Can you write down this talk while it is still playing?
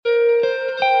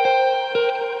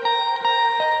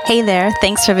Hey there,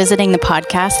 thanks for visiting the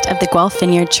podcast of the Guelph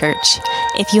Vineyard Church.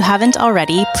 If you haven't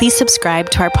already, please subscribe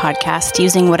to our podcast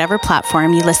using whatever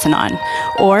platform you listen on,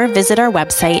 or visit our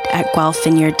website at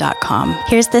guelphvineyard.com.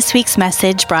 Here's this week's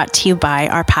message brought to you by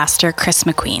our pastor, Chris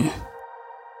McQueen.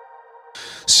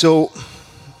 So,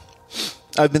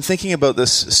 I've been thinking about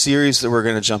this series that we're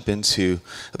going to jump into.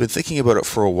 I've been thinking about it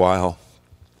for a while.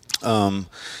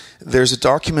 There's a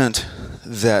document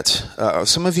that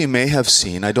some of you may have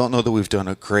seen. I don't know that we've done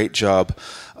a great job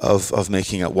of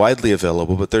making it widely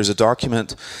available, but there's a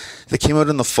document that came out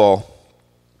in the fall,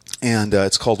 and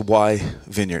it's called Why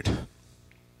Vineyard.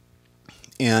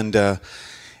 And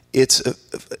it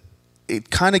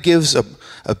kind of gives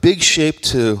a big shape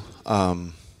to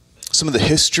some of the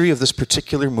history of this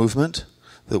particular movement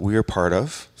that we are part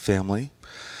of, family.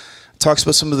 It talks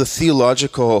about some of the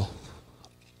theological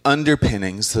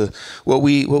underpinnings, what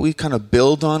we kind of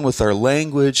build on with our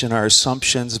language and our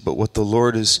assumptions, but what the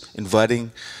Lord is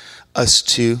inviting us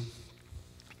to.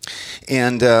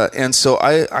 And so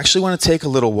I actually want to take a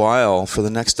little while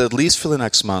at least for the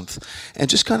next month, and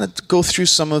just kind of go through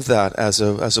some of that as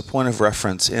a point of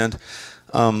reference. And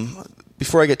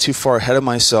before I get too far ahead of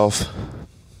myself,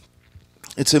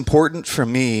 it's important for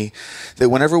me that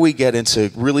whenever we get into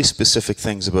really specific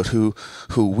things about who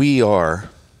we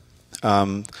are,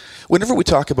 whenever we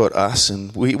talk about us,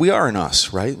 and we are an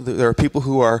us, right? There are people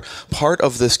who are part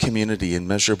of this community in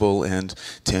measurable and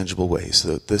tangible ways.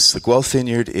 The Guelph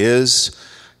Vineyard is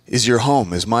your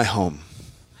home, is my home.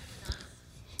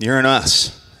 You're an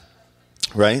us,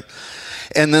 right?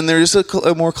 And then there's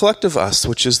a more collective us,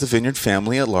 which is the Vineyard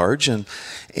family at large, but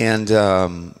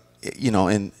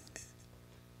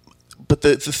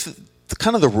the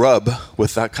kind of the rub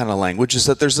with that kind of language is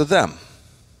that there's a them.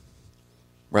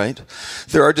 Right?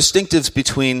 There are distinctives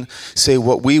between, say,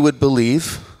 what we would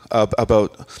believe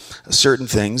about certain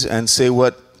things and, say,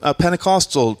 what a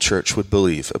Pentecostal church would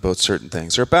believe about certain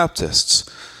things, or Baptists,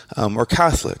 or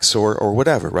Catholics, or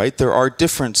whatever, right? There are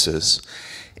differences.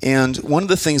 And one of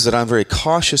the things that I'm very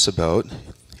cautious about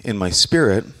in my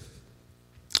spirit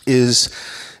is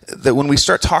that when we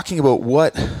start talking about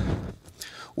what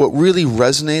really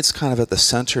resonates kind of at the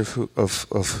center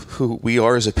of who we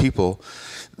are as a people,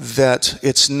 that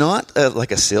it's not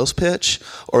like a sales pitch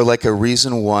or like a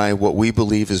reason why what we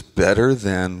believe is better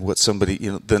than what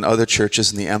than other churches,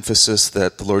 and the emphasis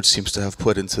that the Lord seems to have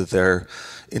put into their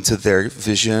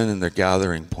vision and their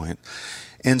gathering point.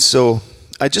 And so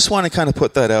I just want to kind of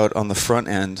put that out on the front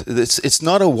end. It's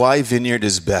not a why Vineyard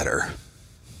is better,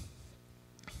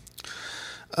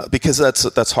 because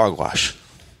that's hogwash,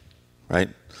 right?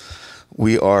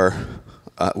 We're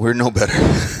no better.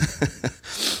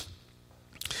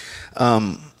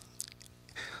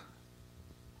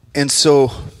 And so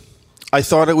I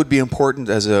thought it would be important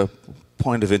as a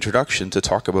point of introduction to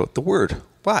talk about the word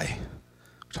why.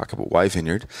 Talk about why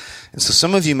Vineyard. And so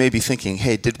some of you may be thinking,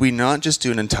 hey, did we not just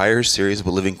do an entire series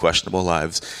about living questionable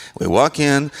lives? We walk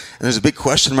in and there's a big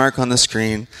question mark on the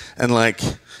screen, and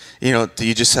do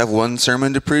you just have one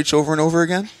sermon to preach over and over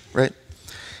again, right?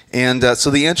 And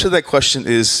so the answer to that question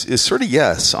is sort of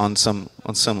yes on some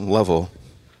level.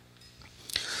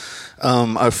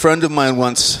 A friend of mine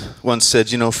once said,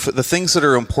 for the things that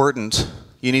are important,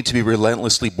 you need to be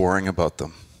relentlessly boring about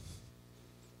them,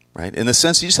 right? In the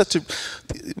sense, you just have to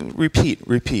repeat,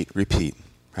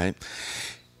 right?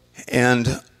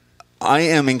 And I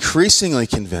am increasingly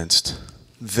convinced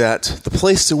that the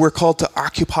place that we're called to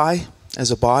occupy as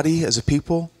a body, as a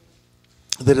people,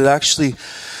 that it actually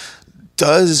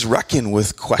does reckon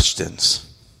with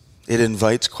questions. It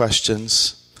invites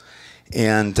questions,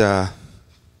 and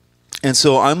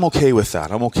so I'm okay with that.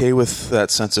 I'm okay with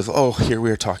that sense of, here we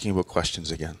are talking about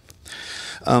questions again.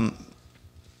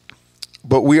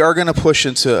 But we are going to push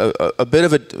into a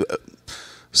bit of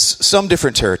some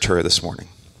different territory this morning.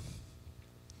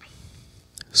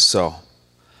 So,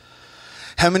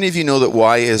 how many of you know that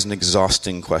why is an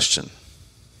exhausting question?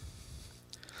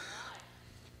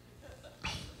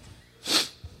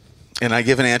 And I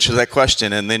give an answer to that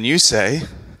question, and then you say...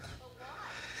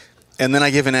 And then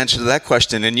I give an answer to that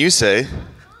question, and you say,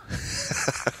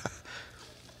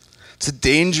 it's a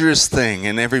dangerous thing,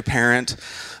 and every parent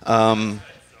and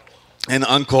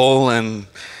uncle and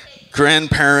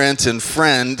grandparent and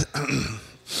friend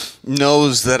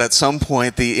knows that at some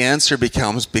point the answer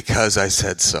becomes, because I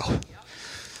said so,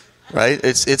 right?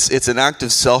 It's an act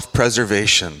of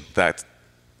self-preservation,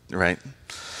 right?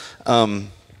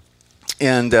 And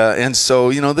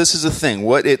so, this is the thing.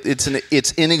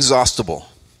 It's inexhaustible.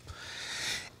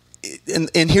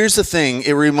 And here's the thing,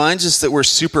 it reminds us that we're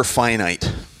super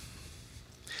finite.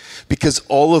 Because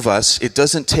all of us, it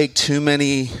doesn't take too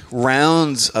many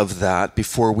rounds of that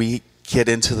before we get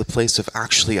into the place of,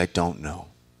 actually, I don't know.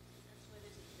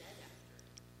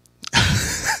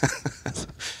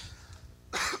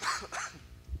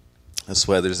 That's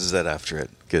why there's a Z after it.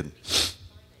 Good.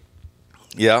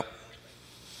 Yeah.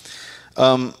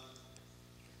 And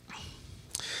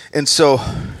so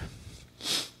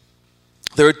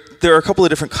there are a couple of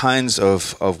different kinds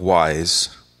of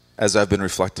whys as I've been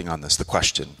reflecting on this. The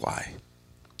question, why?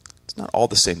 It's not all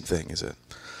the same thing, is it?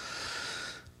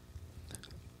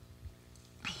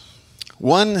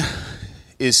 One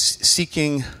is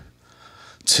seeking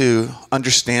to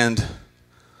understand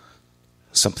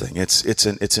something. It's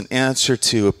an answer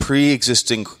to a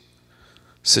pre-existing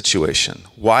situation.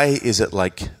 Why is it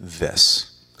like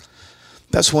this?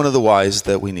 That's one of the whys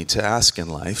that we need to ask in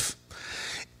life.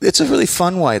 It's a really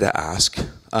fun why to ask.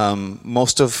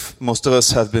 Most of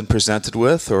us have been presented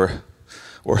with or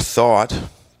thought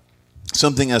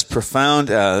something as profound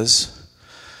as,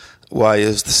 why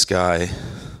is the sky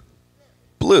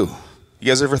blue? You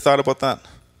guys ever thought about that?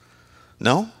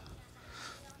 No?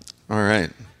 All right.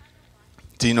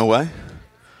 Do you know why?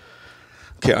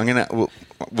 Okay,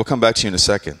 we'll come back to you in a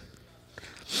second.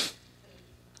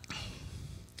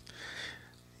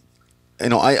 You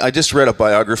know, I just read a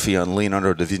biography on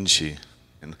Leonardo da Vinci,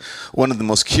 and one of the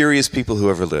most curious people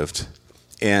who ever lived.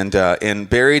 And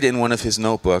buried in one of his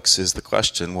notebooks is the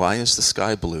question, why is the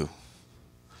sky blue?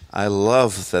 I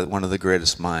love that one of the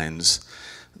greatest minds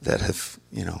that have,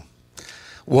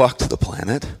 walked the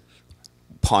planet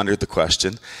pondered the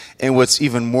question. And what's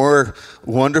even more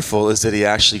wonderful is that he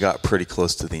actually got pretty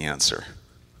close to the answer,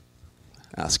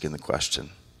 asking the question,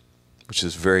 which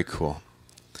is very cool.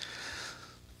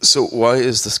 So why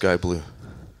is the sky blue?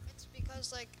 It's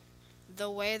because, the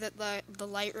way that the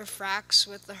light refracts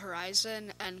with the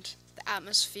horizon and the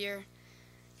atmosphere,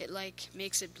 it,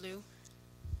 makes it blue.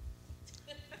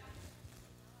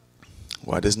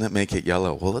 Why doesn't it make it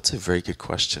yellow? Well, that's a very good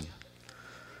question.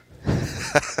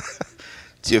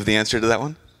 Do you have the answer to that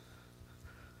one?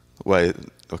 Why?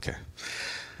 Okay.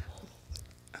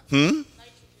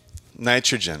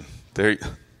 Nitrogen. There.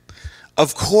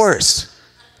 Of course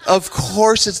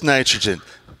it's nitrogen.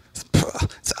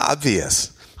 It's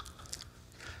obvious.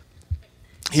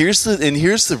 Here's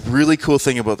the really cool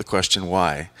thing about the question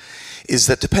why, is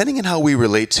that depending on how we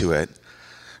relate to it,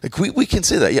 we can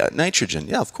say that, yeah, nitrogen,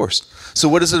 yeah, of course. So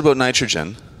what is it about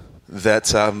nitrogen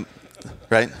that,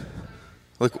 right?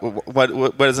 Why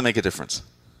does it make a difference?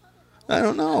 I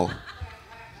don't know,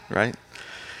 right?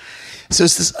 So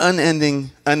it's this unending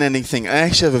thing. I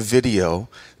actually have a video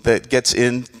that gets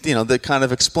in, that kind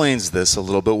of explains this a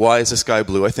little bit. Why is the sky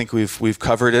blue? I think we've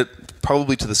covered it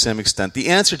probably to the same extent. The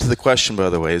answer to the question, by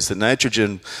the way, is that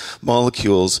nitrogen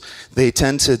molecules, they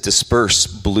tend to disperse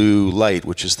blue light,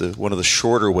 which is one of the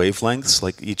shorter wavelengths.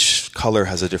 Like each color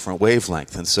has a different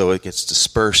wavelength, and so it gets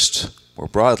dispersed more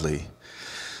broadly.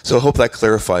 So I hope that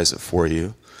clarifies it for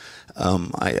you.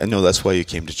 I know that's why you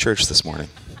came to church this morning,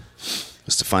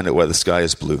 was to find out why the sky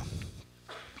is blue.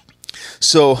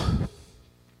 So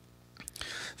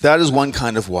that is one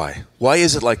kind of why. Why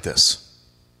is it like this?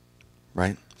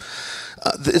 Right?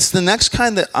 It's the next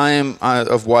kind that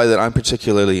of why that I'm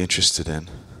particularly interested in.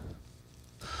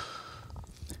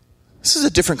 This is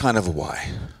a different kind of a why.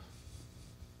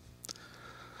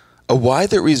 A why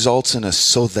that results in a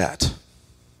so that.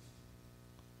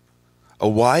 A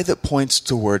why that points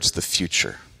towards the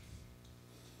future.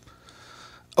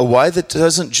 A why that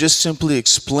doesn't just simply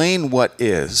explain what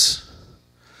is,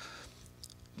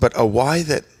 but a why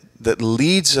that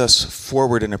leads us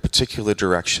forward in a particular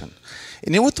direction.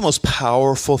 And you know what the most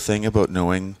powerful thing about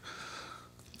knowing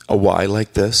a why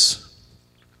like this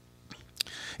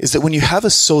is that when you have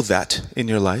a so that in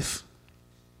your life,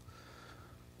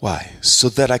 why? So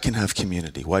that I can have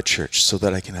community. Why church? So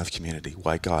that I can have community.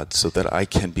 Why God? So that I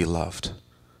can be loved.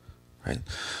 Right?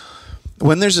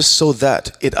 When there's a so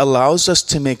that, it allows us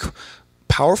to make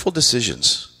powerful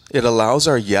decisions. It allows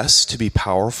our yes to be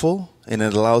powerful, and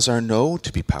it allows our no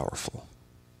to be powerful.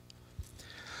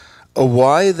 A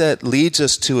why that leads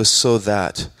us to a so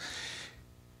that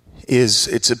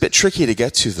it's a bit tricky to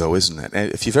get to, though, isn't it?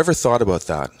 And if you've ever thought about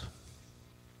that,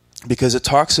 because it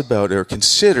talks about or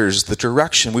considers the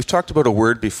direction. We've talked about a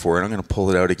word before, and I'm going to pull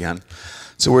it out again.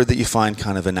 It's a word that you find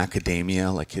kind of in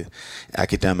academia, like an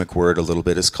academic word a little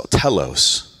bit. It's called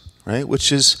telos, right?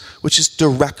 Which is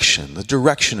direction, the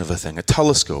direction of a thing. A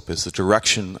telescope is the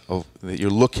direction that you're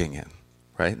looking in,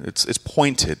 right? It's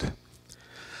pointed.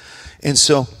 And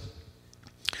so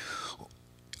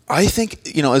I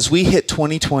think, as we hit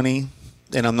 2020,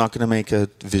 and I'm not going to make a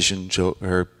vision joke,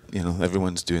 or,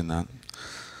 everyone's doing that.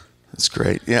 That's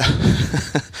great. Yeah.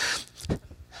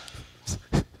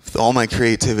 With all my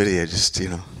creativity, I just,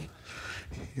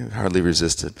 hardly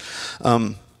resisted.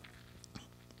 As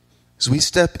we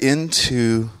step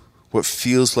into what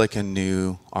feels like a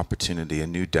new opportunity, a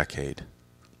new decade,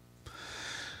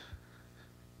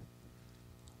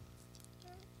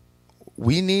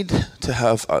 we need to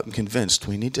have, I'm convinced,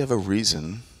 we need to have a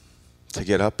reason to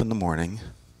get up in the morning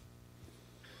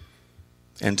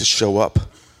and to show up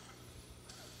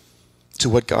to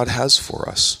what God has for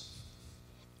us.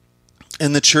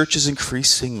 And the church is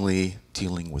increasingly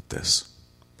dealing with this.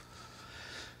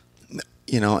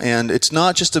 And it's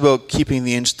not just about keeping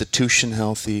the institution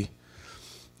healthy,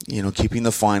 keeping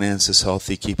the finances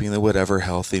healthy, keeping the whatever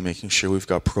healthy, making sure we've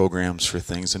got programs for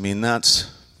things. I mean, it's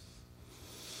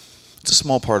a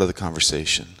small part of the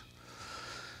conversation.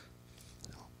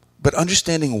 But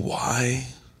understanding why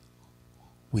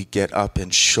we get up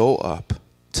and show up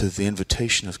to the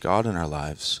invitation of God in our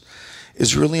lives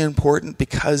is really important,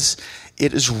 because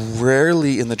it is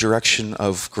rarely in the direction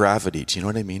of gravity. Do you know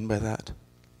what I mean by that?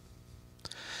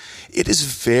 It is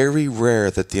very rare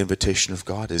that the invitation of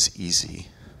God is easy.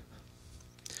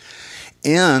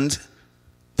 And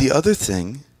the other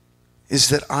thing is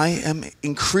that I am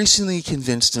increasingly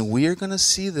convinced, and we are going to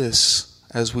see this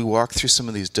as we walk through some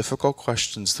of these difficult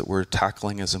questions that we're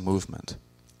tackling as a movement,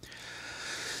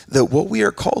 that what we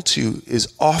are called to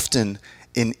is often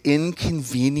an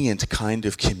inconvenient kind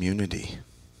of community.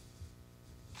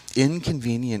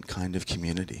 Inconvenient kind of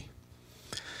community.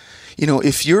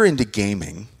 If you're into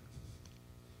gaming,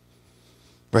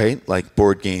 right, like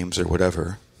board games or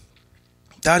whatever,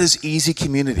 that is easy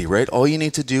community, right? All you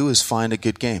need to do is find a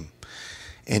good game.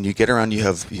 And you get around, you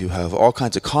have all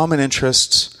kinds of common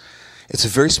interests. It's a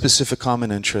very specific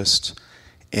common interest.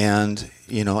 And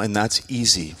that's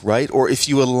easy, right? Or if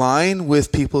you align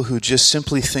with people who just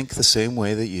simply think the same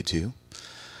way that you do,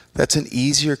 that's an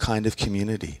easier kind of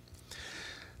community.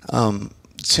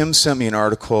 Tim sent me an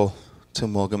article,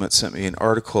 Tim Wilgamot sent me an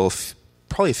article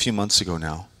probably a few months ago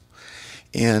now.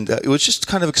 And it was just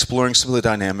kind of exploring some of the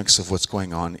dynamics of what's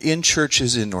going on in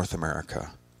churches in North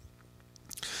America.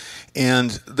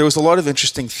 And there was a lot of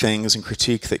interesting things and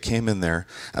critique that came in there.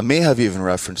 I may have even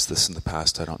referenced this in the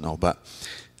past, I don't know. But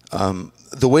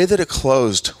the way that it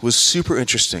closed was super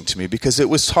interesting to me, because it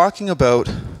was talking about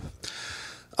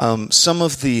some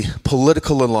of the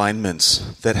political alignments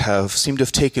that seemed to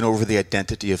have taken over the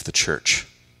identity of the church,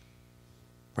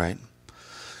 right?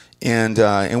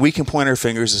 And we can point our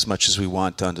fingers as much as we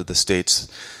want onto the states.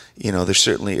 There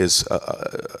certainly is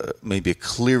maybe a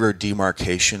clearer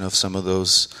demarcation of some of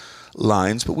those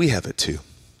lines, but we have it too.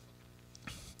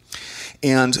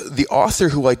 And the author,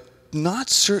 who I'm not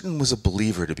certain was a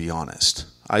believer, to be honest.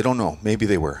 I don't know. Maybe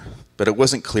they were, but it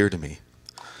wasn't clear to me.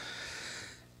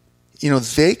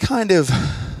 They kind of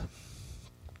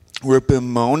were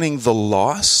bemoaning the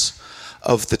loss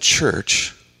of the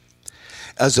church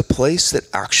as a place that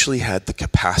actually had the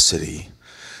capacity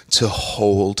to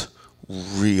hold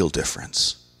real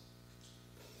difference.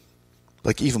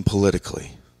 Like even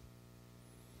politically.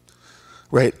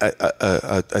 Right?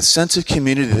 A sense of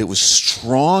community that was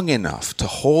strong enough to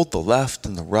hold the left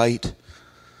and the right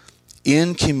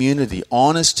in community,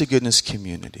 honest to goodness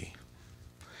community.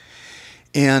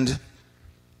 And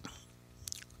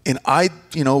I,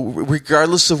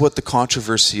 regardless of what the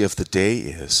controversy of the day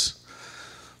is,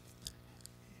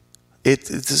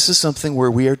 this is something where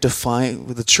we are defying,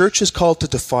 the church is called to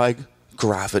defy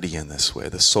gravity in this way,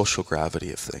 the social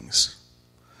gravity of things.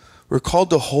 We're called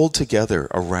to hold together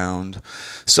around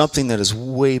something that is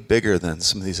way bigger than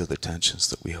some of these other tensions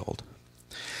that we hold.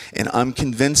 And I'm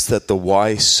convinced that the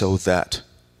why so that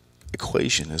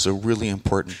equation is a really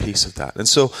important piece of that. And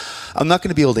so I'm not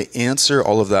going to be able to answer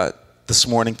all of that this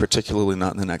morning, particularly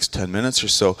not in the next 10 minutes or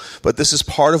so, but this is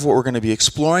part of what we're going to be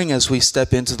exploring as we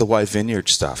step into the Why Vineyard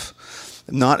stuff.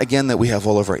 Not, again, that we have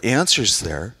all of our answers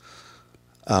there.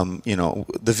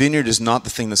 The vineyard is not the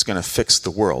thing that's going to fix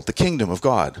the world. The kingdom of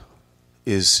God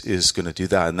is going to do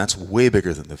that, and that's way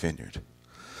bigger than the vineyard.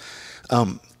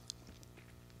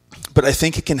 But I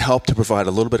think it can help to provide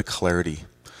a little bit of clarity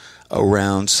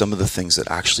around some of the things that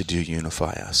actually do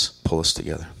unify us, pull us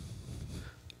together.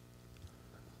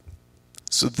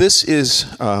 So this is,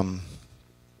 the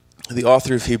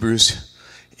author of Hebrews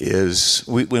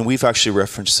when we've actually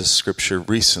referenced this scripture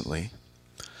recently,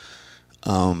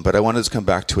 but I wanted to come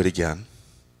back to it again.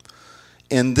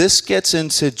 And this gets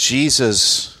into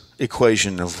Jesus'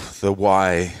 equation of the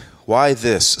why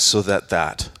this so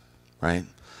that, right?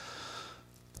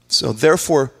 So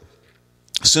therefore,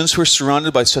 since we're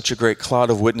surrounded by such a great cloud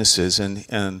of witnesses,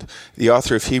 and the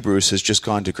author of Hebrews has just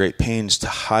gone to great pains to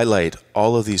highlight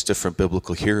all of these different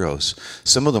biblical heroes.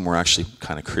 Some of them were actually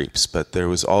kind of creeps, but there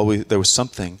was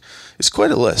something. It's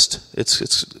quite a list.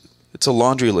 It's a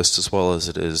laundry list as well as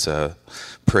it is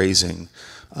praising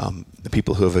the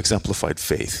people who have exemplified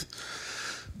faith.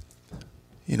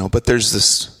 But there's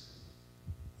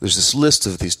this list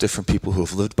of these different people who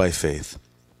have lived by faith.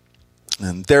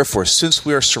 And therefore, since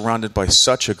we are surrounded by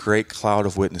such a great cloud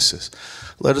of witnesses,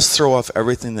 let us throw off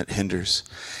everything that hinders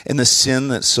and the sin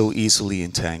that so easily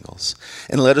entangles.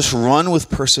 And let us run with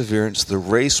perseverance the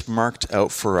race marked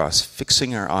out for us,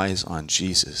 fixing our eyes on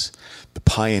Jesus, the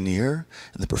pioneer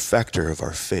and the perfecter of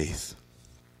our faith.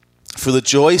 For the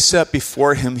joy set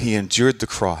before him, he endured the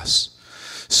cross,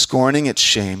 scorning its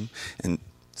shame, and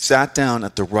sat down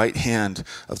at the right hand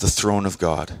of the throne of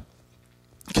God.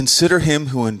 Consider him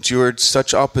who endured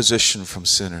such opposition from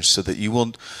sinners, so that you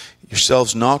will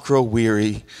yourselves not grow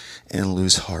weary and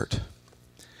lose heart.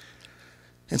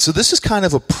 And so this is kind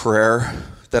of a prayer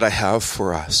that I have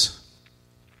for us.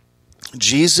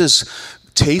 Jesus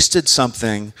tasted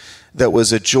something that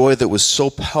was a joy that was so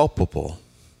palpable.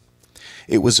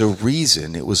 It was a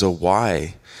reason, it was a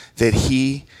why, that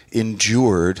he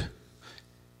endured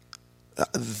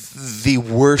the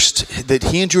worst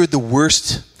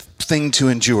thing to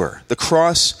endure. The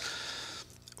cross,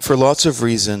 for lots of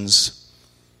reasons,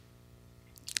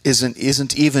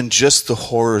 isn't even just the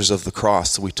horrors of the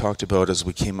cross that we talked about as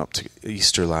we came up to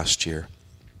Easter last year,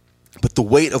 but the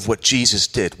weight of what Jesus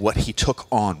did, what he took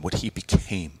on, what he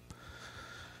became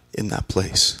in that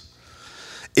place.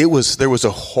 There was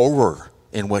a horror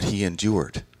in what he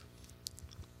endured,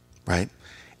 right?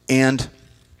 And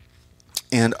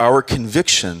our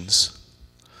convictions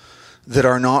that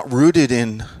are not rooted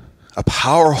in a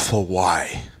powerful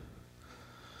why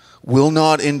will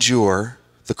not endure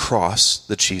the cross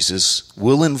that Jesus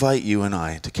will invite you and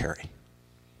I to carry.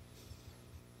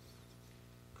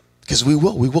 Because we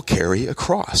will carry a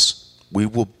cross. We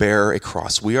will bear a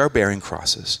cross. We are bearing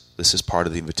crosses. This is part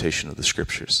of the invitation of the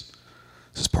scriptures.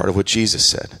 This is part of what Jesus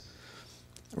said,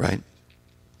 right?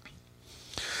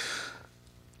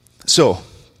 So,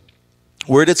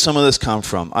 where did some of this come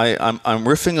from? I'm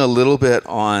riffing a little bit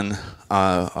on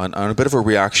a bit of a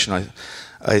reaction.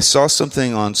 I saw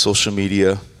something on social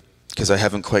media, because I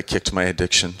haven't quite kicked my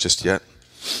addiction just yet.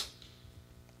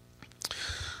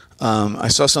 I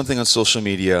saw something on social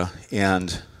media,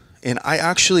 and I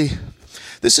actually,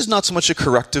 this is not so much a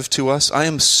corrective to us. I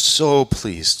am so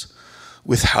pleased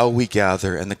with how we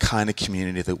gather and the kind of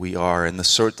community that we are, and the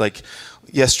sort, like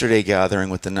yesterday gathering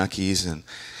with the Nuckies,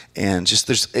 and just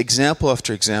there's example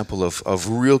after example of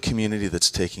real community that's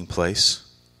taking place,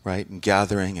 right? And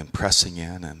gathering and pressing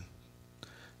in.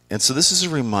 And so this is a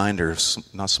reminder,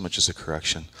 not so much as a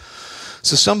correction.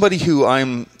 So somebody who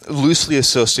I'm loosely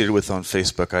associated with on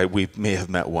Facebook, we may have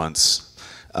met once,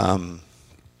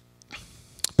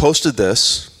 posted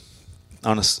this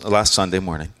on last Sunday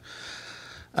morning.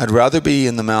 I'd rather be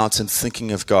in the mountains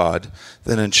thinking of God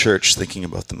than in church thinking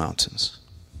about the mountains.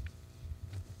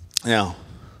 Now,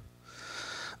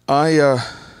 I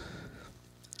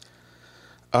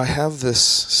have this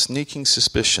sneaking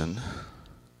suspicion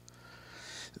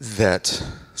that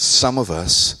some of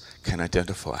us can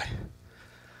identify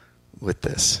with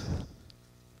this,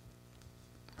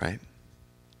 right?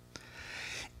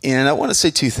 And I want to say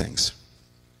two things.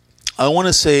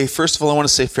 First of all, I want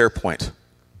to say fair point.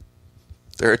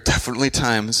 There are definitely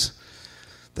times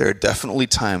where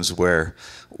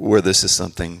this is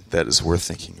something that is worth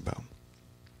thinking about.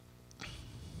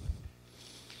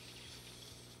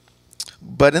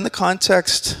 But in the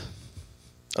context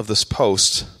of this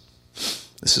post,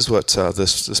 this is what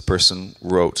this person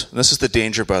wrote. And this is the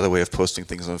danger, by the way, of posting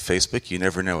things on Facebook. You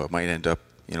never know; it might end up,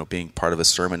 being part of a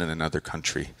sermon in another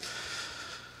country.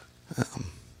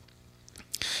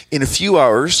 In a few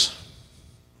hours,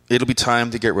 it'll be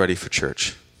time to get ready for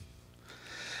church.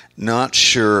 Not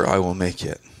sure I will make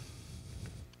it.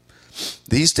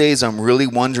 These days, I'm really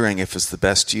wondering if it's the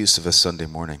best use of a Sunday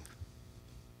morning.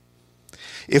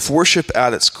 If worship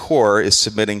at its core is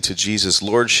submitting to Jesus'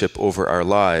 lordship over our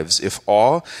lives, if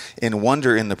awe and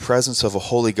wonder in the presence of a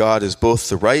holy God is both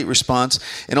the right response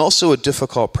and also a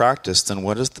difficult practice, then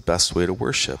what is the best way to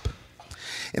worship?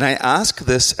 And I ask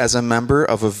this as a member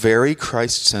of a very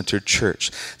Christ-centered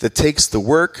church that takes the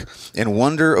work and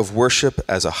wonder of worship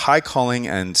as a high calling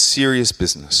and serious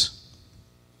business.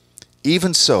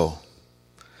 Even so,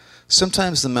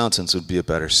 sometimes the mountains would be a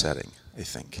better setting, I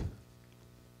think.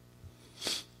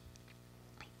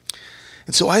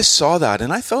 And so I saw that,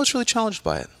 and I felt really challenged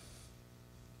by it.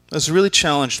 I was really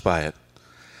challenged by it.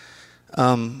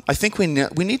 I think we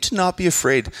need to not be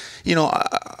afraid. You know,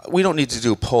 we don't need to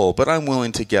do a poll, but I'm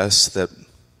willing to guess that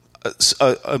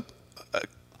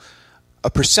a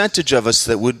percentage of us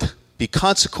that would be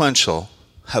consequential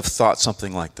have thought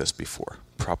something like this before,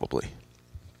 probably.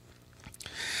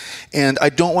 And I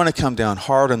don't want to come down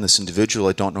hard on this individual.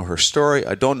 I don't know her story.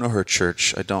 I don't know her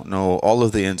church. I don't know all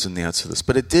of the ins and the outs of this.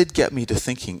 But it did get me to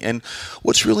thinking. And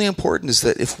what's really important is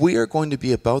that if we are going to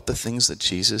be about the things that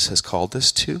Jesus has called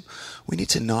us to, we need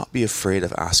to not be afraid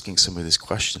of asking some of these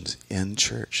questions in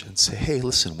church and say, hey,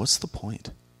 listen, what's the point?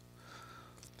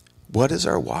 What is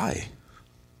our why?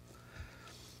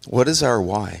 What is our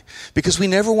why? Because we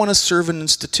never want to serve an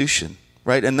institution.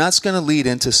 Right? And that's going to lead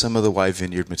into some of the Y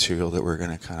Vineyard material that we're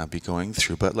going to kind of be going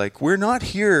through. But like, we're not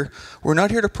here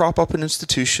to prop up an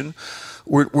institution.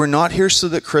 We're not here so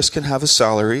that Chris can have a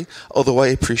salary, although I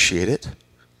appreciate it.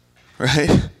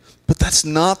 Right? But that's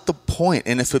not the point.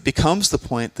 And if it becomes the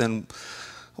point, then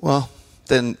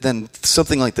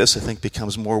something like this, I think,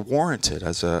 becomes more warranted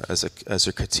as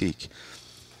a critique.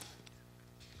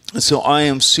 And so I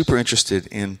am super interested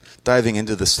in diving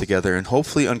into this together and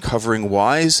hopefully uncovering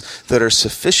whys that are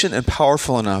sufficient and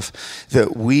powerful enough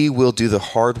that we will do the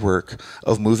hard work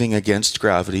of moving against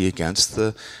gravity, against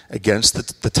the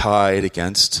tide,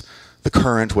 against the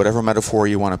current, whatever metaphor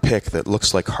you want to pick that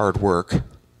looks like hard work,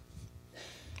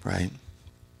 right?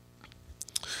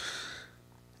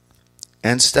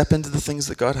 And step into the things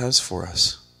that God has for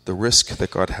us, the risk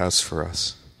that God has for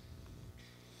us.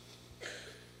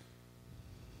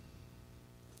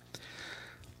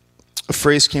 A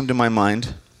phrase came to my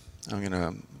mind.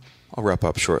 I'll wrap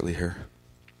up shortly here.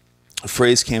 A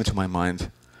phrase came to my mind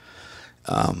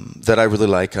that I really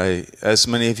like. As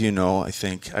many of you know, I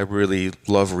think I really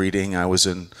love reading. I was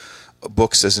in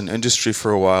books as an industry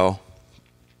for a while.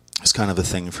 It's kind of a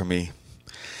thing for me.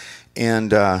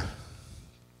 And there's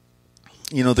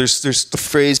the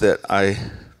phrase that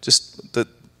that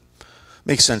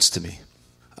makes sense to me.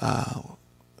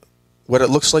 What it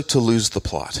looks like to lose the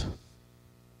plot.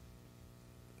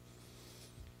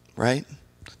 Right?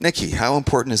 Nikki, how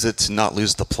important is it to not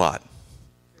lose the plot?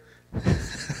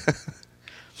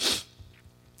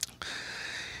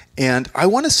 And I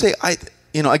want to say,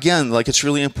 again, like, it's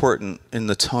really important in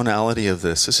the tonality of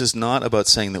this. This is not about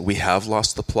saying that we have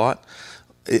lost the plot,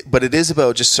 but it is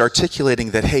about just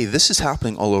articulating that, hey, this is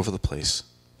happening all over the place.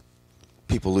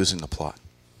 People losing the plot.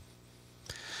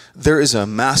 There is a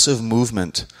massive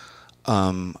movement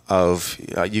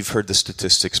you've heard the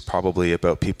statistics probably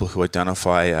about people who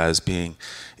identify as being,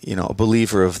 a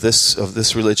believer of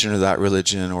this religion or that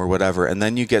religion or whatever, and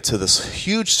then you get to this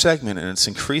huge segment, and it's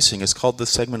increasing. It's called the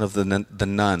segment of the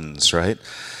nuns, right?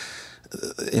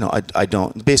 I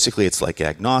don't. Basically, it's like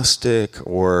agnostic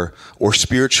or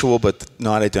spiritual, but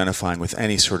not identifying with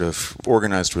any sort of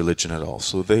organized religion at all.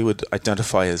 So they would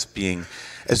identify as being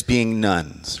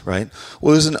nuns, right?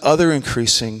 Well, there's another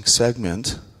increasing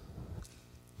segment.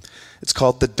 It's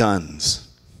called the duns,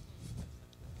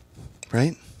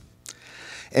 right?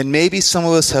 And maybe some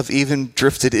of us have even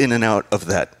drifted in and out of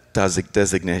that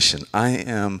designation.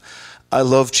 I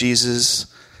love Jesus,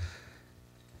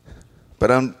 but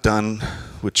I'm done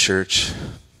with church.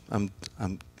 I'm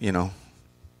done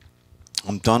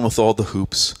with all the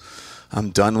hoops.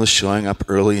 I'm done with showing up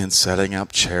early and setting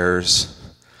up chairs.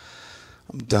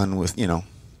 I'm done with,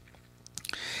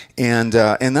 And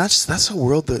that's a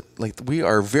world that, like, we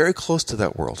are very close to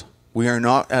that world. We are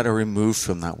not at a remove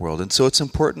from that world. And so it's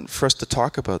important for us to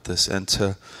talk about this and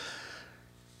to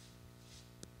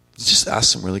just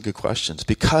ask some really good questions.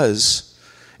 Because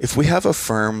if we have a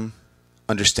firm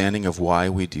understanding of why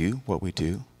we do what we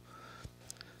do,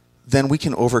 then we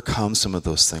can overcome some of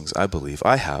those things, I believe.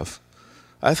 I've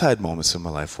had moments in my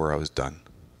life where I was done,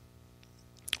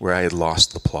 where I had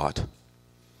lost the plot.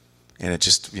 And it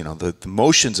just, the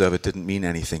motions of it didn't mean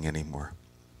anything anymore.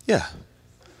 Yeah.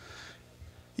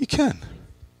 You can.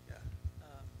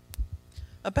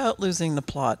 About losing the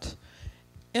plot.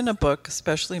 In a book,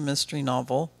 especially a mystery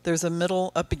novel, there's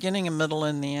a beginning, a middle,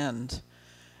 and the end.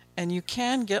 And you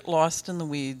can get lost in the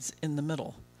weeds in the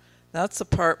middle. That's the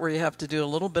part where you have to do a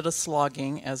little bit of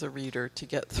slogging as a reader to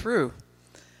get through.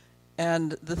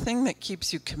 And the thing that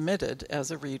keeps you committed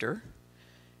as a reader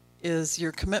is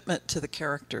your commitment to the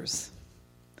characters.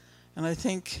 And I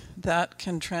think that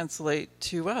can translate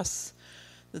to us.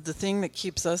 That the thing that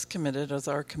keeps us committed is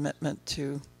our commitment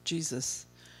to Jesus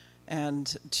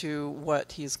and to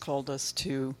what he's called us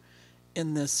to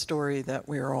in this story that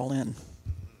we're all in.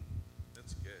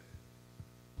 That's good.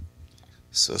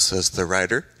 So says the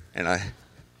writer,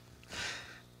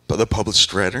 but the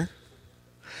published writer.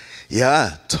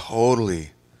 Yeah,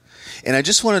 totally. And I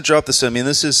just want to drop this. I mean,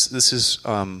 this is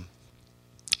a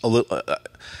little.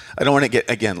 I don't want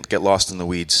to get lost in the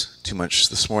weeds too much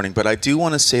this morning, but I do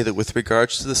want to say that with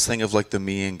regards to this thing of like the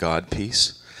me and God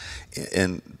piece,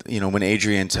 and when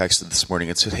Adrian texted this morning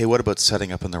and said, "Hey, what about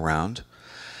setting up in the round?"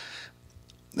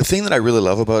 The thing that I really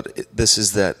love about this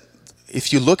is that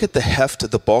if you look at the heft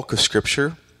of the bulk of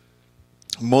Scripture,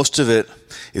 most of it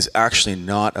is actually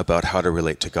not about how to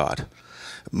relate to God.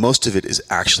 Most of it is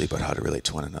actually about how to relate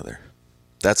to one another.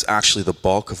 That's actually the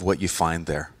bulk of what you find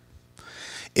there.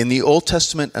 In the Old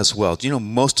Testament as well, do you know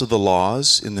most of the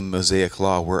laws in the Mosaic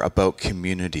Law were about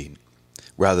community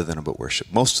rather than about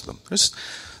worship? Most of them.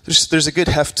 There's a good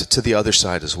heft to the other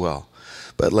side as well.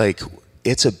 But like,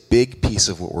 it's a big piece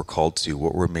of what we're called to do,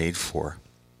 what we're made for,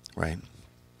 right?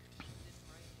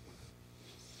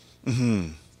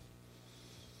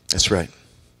 That's right.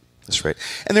 That's right.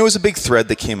 And there was a big thread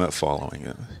that came out following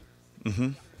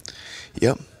it.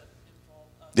 Yep.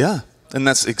 Yeah. And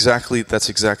that's exactly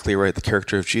right, the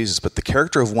character of Jesus. But the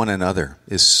character of one another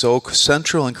is so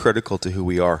central and critical to who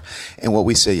we are and what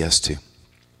we say yes to.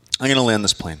 I'm going to land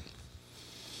this plane.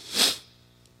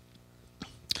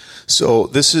 So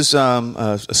this is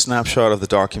a snapshot of the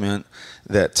document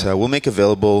that we'll make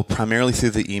available primarily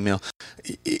through the email.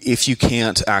 If you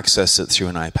can't access it through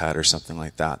an iPad or something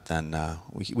like that, then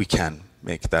we can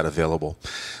make that available.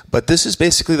 But this is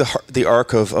basically the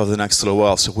arc of the next little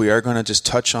while. So we are going to just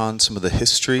touch on some of the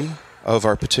history of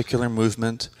our particular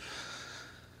movement,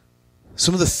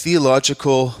 some of the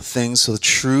theological things, so the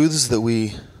truths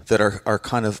that are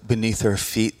kind of beneath our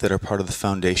feet, that are part of the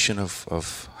foundation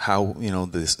of how,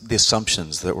 the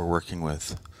assumptions that we're working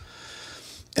with.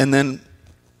 And then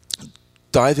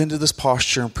dive into this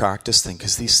posture and practice thing,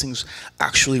 because these things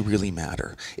actually really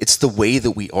matter. It's the way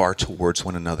that we are towards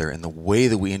one another and the way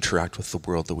that we interact with the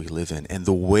world that we live in and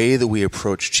the way that we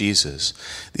approach Jesus.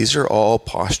 These are all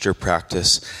posture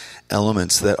practice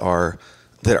elements that are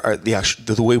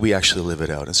the way we actually live it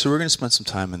out. And so we're going to spend some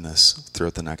time in this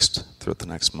throughout the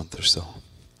next month or so.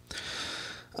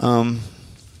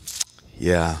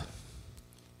 Yeah.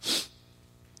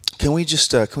 Can we do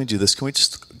this? Can we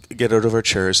just get out of our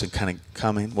chairs and kind of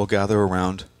come in? We'll gather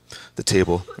around the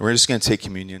table. We're just going to take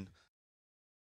communion.